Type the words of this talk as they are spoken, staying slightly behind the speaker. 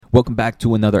Welcome back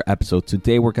to another episode.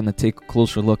 Today we're going to take a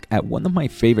closer look at one of my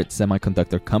favorite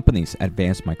semiconductor companies,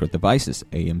 Advanced Micro Devices,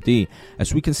 AMD.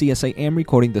 As we can see, as I am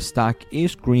recording, the stock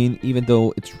is green even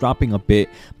though it's dropping a bit,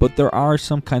 but there are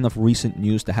some kind of recent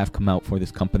news that have come out for this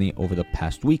company over the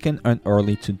past weekend and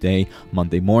early today,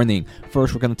 Monday morning.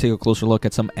 First, we're going to take a closer look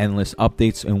at some analyst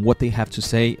updates and what they have to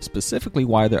say, specifically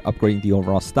why they're upgrading the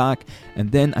overall stock.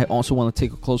 And then I also want to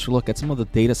take a closer look at some of the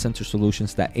data center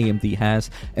solutions that AMD has.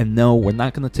 And no, we're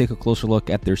not going to take a closer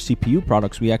look at their CPU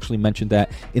products. We actually mentioned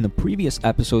that in the previous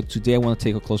episode. Today I want to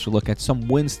take a closer look at some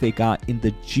wins they got in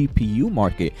the GPU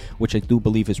market, which I do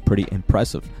believe is pretty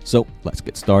impressive. So let's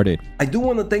get started. I do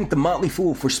want to thank The Motley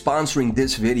Fool for sponsoring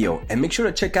this video, and make sure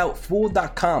to check out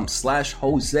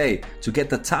fool.com/Jose to get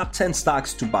the top 10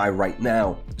 stocks to buy right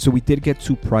now. So we did get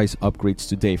two price upgrades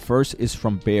today. First is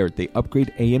from Baird. They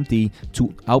upgrade AMD to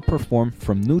outperform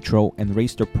from neutral and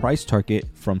raise their price target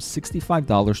from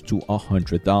 $65 to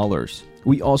 $100.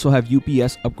 We also have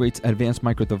UBS upgrades Advanced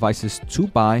Micro Devices to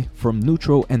buy from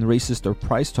neutral and raises their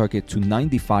price target to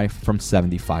 $95 from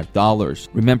 $75.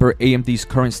 Remember, AMD's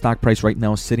current stock price right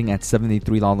now is sitting at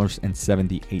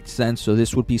 $73.78, so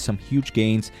this would be some huge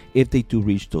gains if they do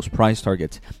reach those price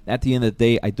targets. At the end of the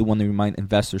day, I do want to remind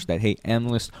investors that, hey,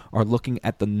 analysts are looking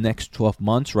at the next 12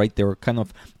 months, right? They're kind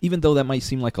of, even though that might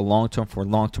seem like a long term for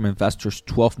long-term investors,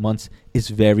 12 months is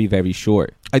very, very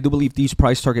short. I do believe these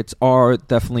price targets are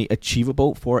definitely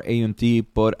achievable for AMD,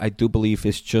 but I do believe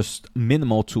it's just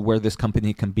minimal to where this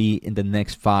company can be in the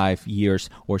next 5 years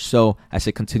or so as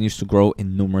it continues to grow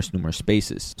in numerous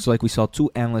spaces. So like we saw, two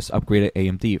analysts upgraded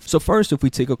AMD. So first, if we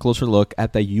take a closer look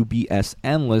at the UBS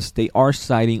analysts, they are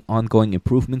citing ongoing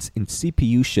improvements in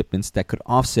CPU shipments that could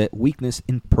offset weakness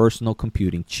in personal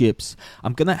computing chips.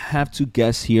 I'm going to have to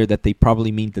guess here that they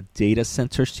probably mean the data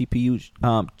center CPU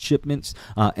shipments,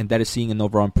 and that is seeing an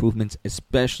overall improvement,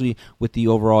 especially with the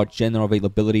overall general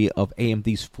availability of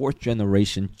AMD's 4th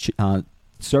generation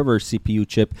server CPU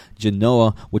chip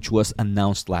Genoa, which was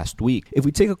announced last week. If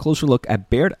we take a closer look at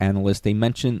Baird analysts, they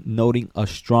mentioned noting a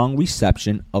strong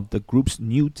reception of the group's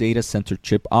new data center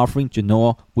chip offering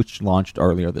Genoa, which launched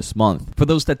earlier this month. For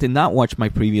those that did not watch my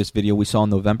previous video, we saw on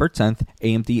November 10th,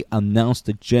 AMD announced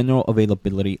the general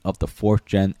availability of the 4th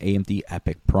gen AMD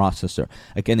EPYC processor.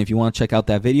 Again, if you want to check out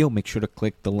that video, make sure to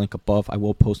click the link above. I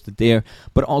will post it there.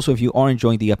 But also, if you are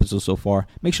enjoying the episode so far,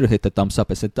 make sure to hit the thumbs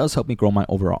up, as it does help me grow my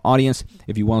overall audience.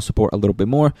 If you want to support a little bit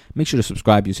more, make sure to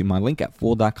subscribe using my link at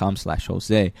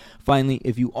fool.com/Jose. Finally,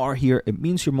 if you are here, it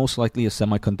means you're most likely a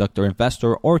semiconductor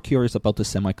investor or curious about the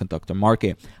semiconductor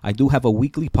market. I do have a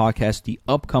weekly podcast, the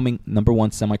upcoming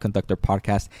 #1 semiconductor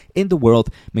podcast in the world.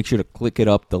 Make sure to click it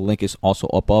up. The link is also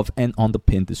above and on the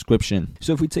pinned description.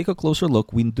 So if we take a closer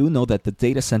look, we do know that the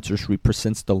data centers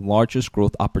represents the largest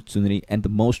growth opportunity and the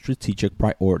most strategic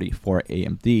priority for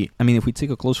AMD. I mean, if we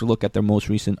take a closer look at their most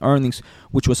recent earnings,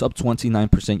 which was up 29%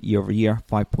 year over year,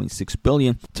 $5.6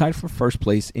 billion. Tied for first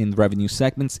place in revenue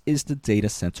segments is the data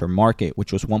center market,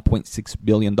 which was $1.6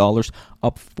 billion,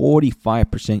 up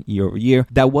 45% year over year.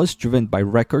 That was driven by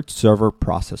record server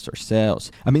processor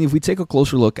sales. I mean, if we take a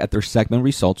closer look at their segment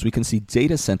results, we can see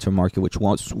data center market, which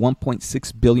was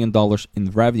 $1.6 billion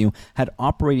in revenue, had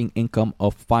operating income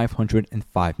of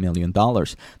 $505 million.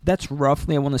 That's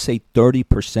roughly, I want to say,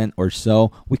 30% or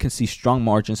so. We can see strong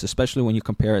margins, especially when you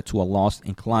compare it to a loss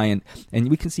in client. And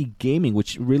we can see gaming,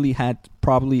 which really had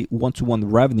probably one-to-one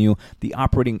revenue. The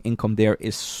operating income there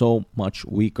is so much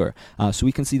weaker. So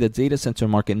we can see the data center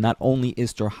market not only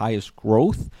is their highest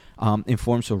growth in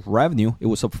forms of revenue, it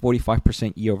was up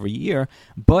 45% year over year,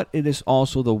 but it is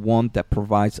also the one that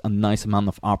provides a nice amount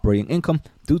of operating income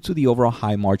due to the overall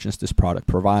high margins this product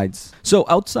provides. So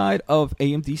outside of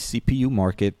AMD's CPU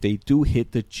market, they do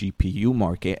hit the GPU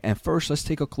market. And first, let's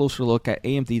take a closer look at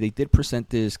AMD. They did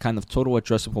present this kind of total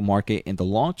addressable market in the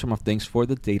long term of things for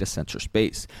the data center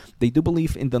space. They do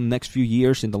believe in the next few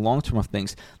years, in the long term of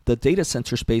things, the data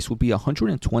center space will be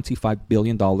 $125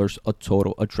 billion a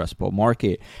total addressable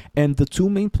market. And the two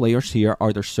main players here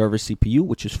are their server CPU,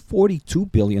 which is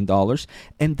 $42 billion.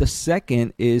 And the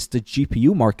second is the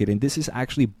GPU market. And this is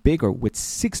actually bigger with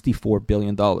 $64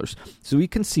 billion. So we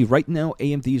can see right now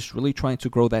AMD is really trying to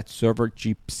grow that server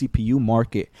CPU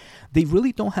market. They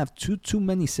really don't have too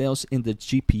many sales in the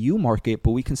GPU market,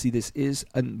 but we can see this is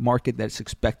a market that's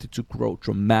expected to grow grow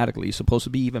dramatically. It's supposed to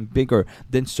be even bigger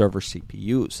than server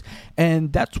CPUs.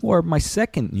 And that's where my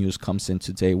second news comes in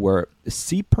today, where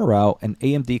C. Pearl and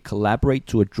AMD collaborate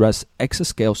to address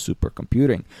exascale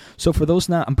supercomputing. So for those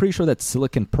now, I'm pretty sure that's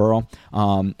Silicon Pearl,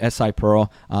 SI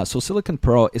Pearl. So Silicon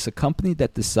Pearl is a company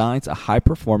that designs a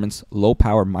high-performance,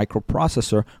 low-power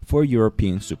microprocessor for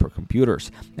European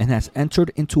supercomputers and has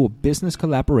entered into a business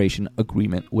collaboration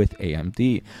agreement with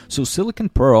AMD. So Silicon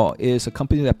Pearl is a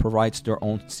company that provides their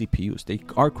own CPUs. They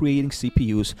are creating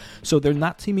CPUs, so they're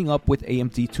not teaming up with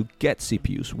AMD to get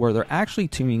CPUs. Where they're actually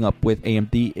teaming up with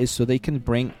AMD is so they can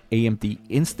bring AMD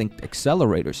Instinct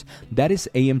accelerators. That is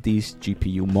AMD's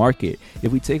GPU market.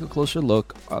 If we take a closer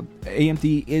look,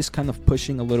 AMD is kind of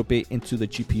pushing a little bit into the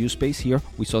GPU space here.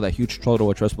 We saw that huge total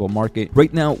addressable market.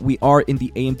 Right now, we are in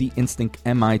the AMD Instinct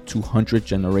MI200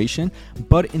 generation,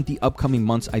 but in the upcoming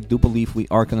months, I do believe we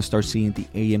are going to start seeing the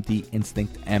AMD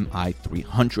Instinct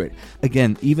MI300.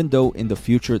 Again, even though in the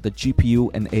future, the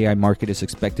GPU and AI market is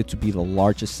expected to be the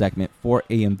largest segment for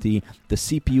AMD, the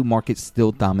CPU market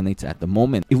still dominates at the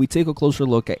moment. If we take a closer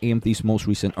look at AMD's most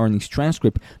recent earnings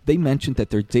transcript, they mentioned that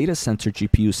their data center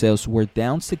GPU sales were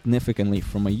down significantly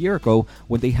from a year ago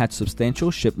when they had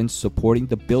substantial shipments supporting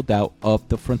the build out of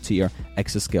the Frontier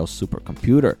exascale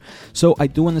supercomputer. So I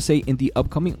do want to say in the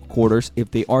upcoming quarters, if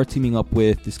they are teaming up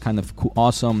with this kind of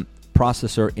awesome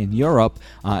processor in Europe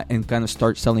and kind of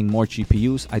start selling more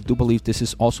GPUs, I do believe this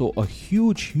is also a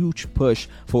huge push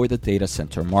for the data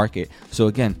center market. So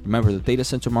again, remember, the data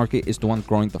center market is the one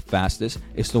growing the fastest.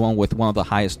 It's the one with one of the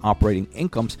highest operating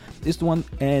incomes. It's the one,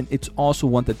 and it's also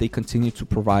one that they continue to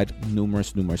provide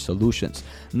numerous solutions.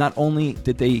 Not only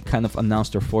did they kind of announce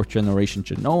their 4th generation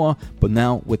Genoa, but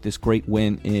now with this great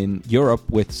win in Europe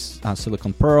with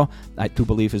Silicon Pearl, I do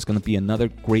believe is going to be another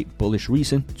great bullish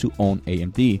reason to own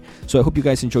AMD. So I hope you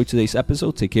guys enjoyed today's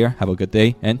episode. Take care, have a good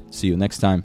day, and see you next time.